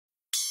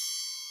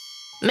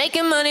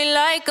Making money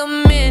like a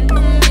mint,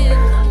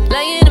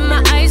 laying in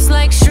my ice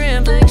like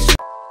shrimp.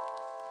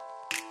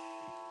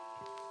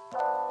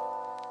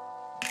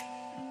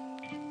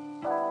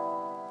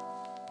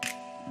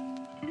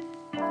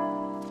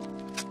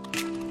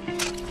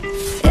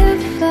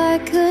 If I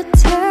could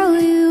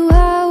tell you,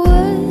 I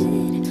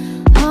would.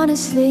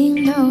 Honestly,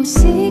 no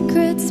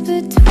secrets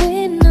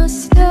between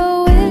us.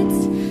 No,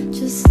 it's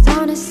just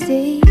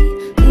honesty.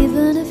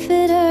 Even if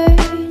it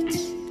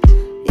hurts,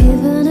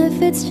 even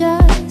if it's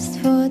just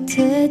for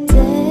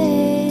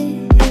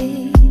today.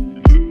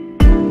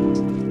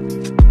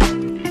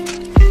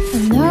 I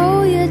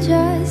know you're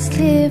just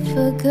here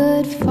for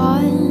good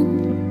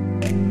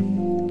fun.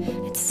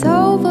 It's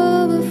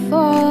over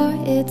before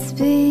it's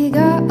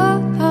begun.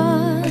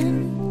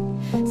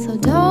 So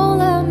don't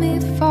let me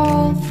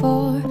fall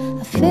for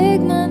a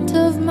figment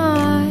of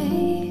my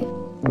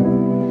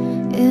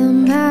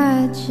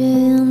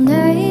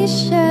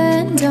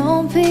imagination.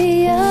 Don't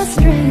be a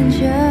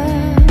stranger.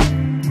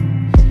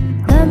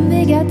 Let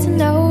me get to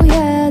know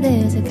ya.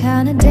 There's a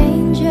kind of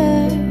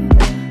danger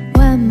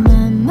when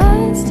my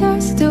mind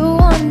starts to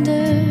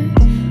wander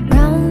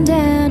round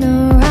and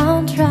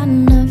around,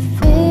 trying to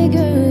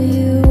figure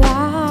you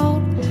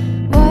out.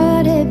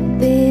 Would it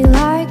be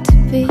like to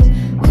be?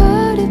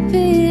 Would it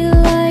be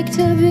like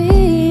to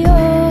be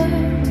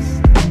yours?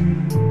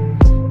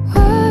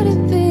 Would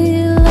it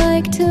be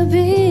like to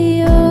be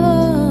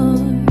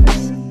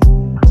yours?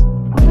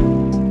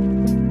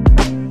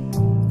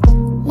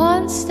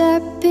 One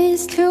step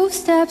is two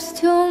steps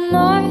too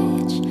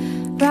much.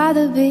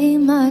 Rather be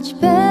much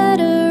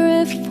better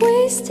if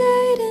we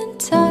stayed in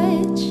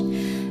touch,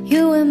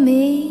 you and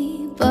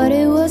me, but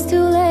it was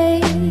too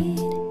late.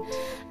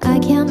 I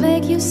can't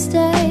make you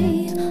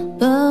stay,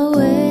 but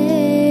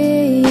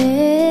wait.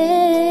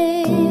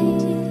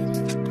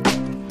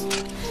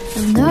 I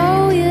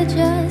know you're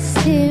just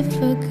here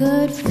for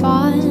good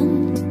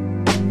fun.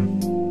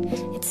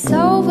 It's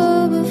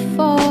over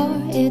before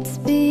it's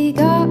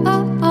begun.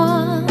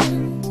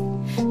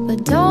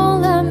 But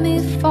don't let me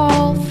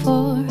fall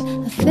for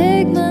a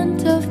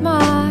figment of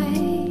my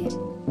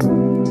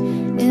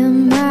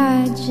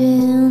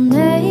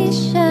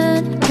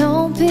imagination.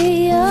 Don't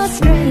be a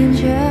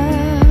stranger.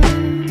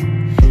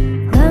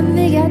 Let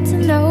me get to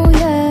know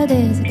ya.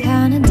 There's a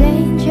kind of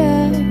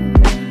danger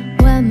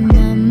when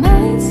my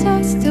mind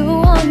starts to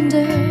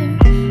wander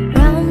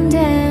round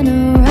and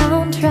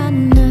around,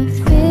 trying to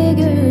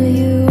figure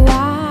you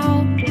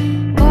out.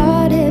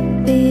 Would it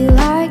be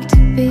like to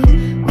be?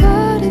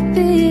 Would it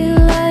be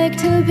like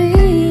to be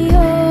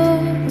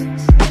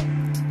yours?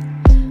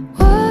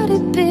 Would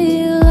it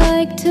be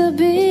like to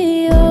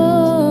be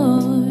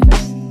yours?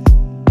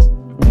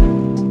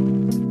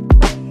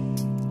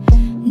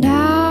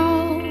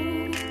 Now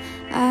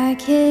I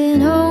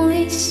can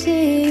only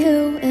see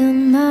you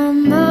in my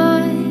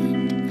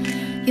mind.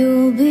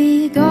 You'll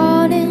be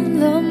gone in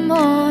the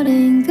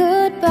morning,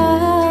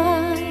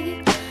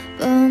 goodbye.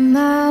 But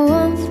my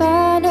one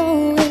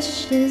final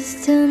wish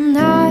is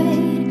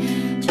tonight,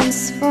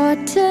 just for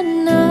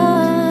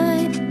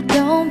tonight.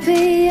 Don't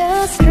be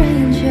a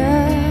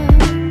stranger.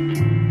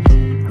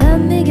 Let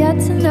me get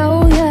to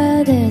know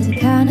ya. There's a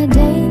kind of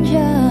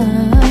danger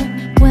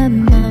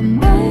when my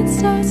mind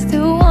starts to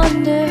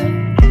wander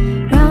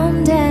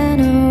round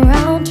and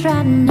around,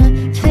 trying to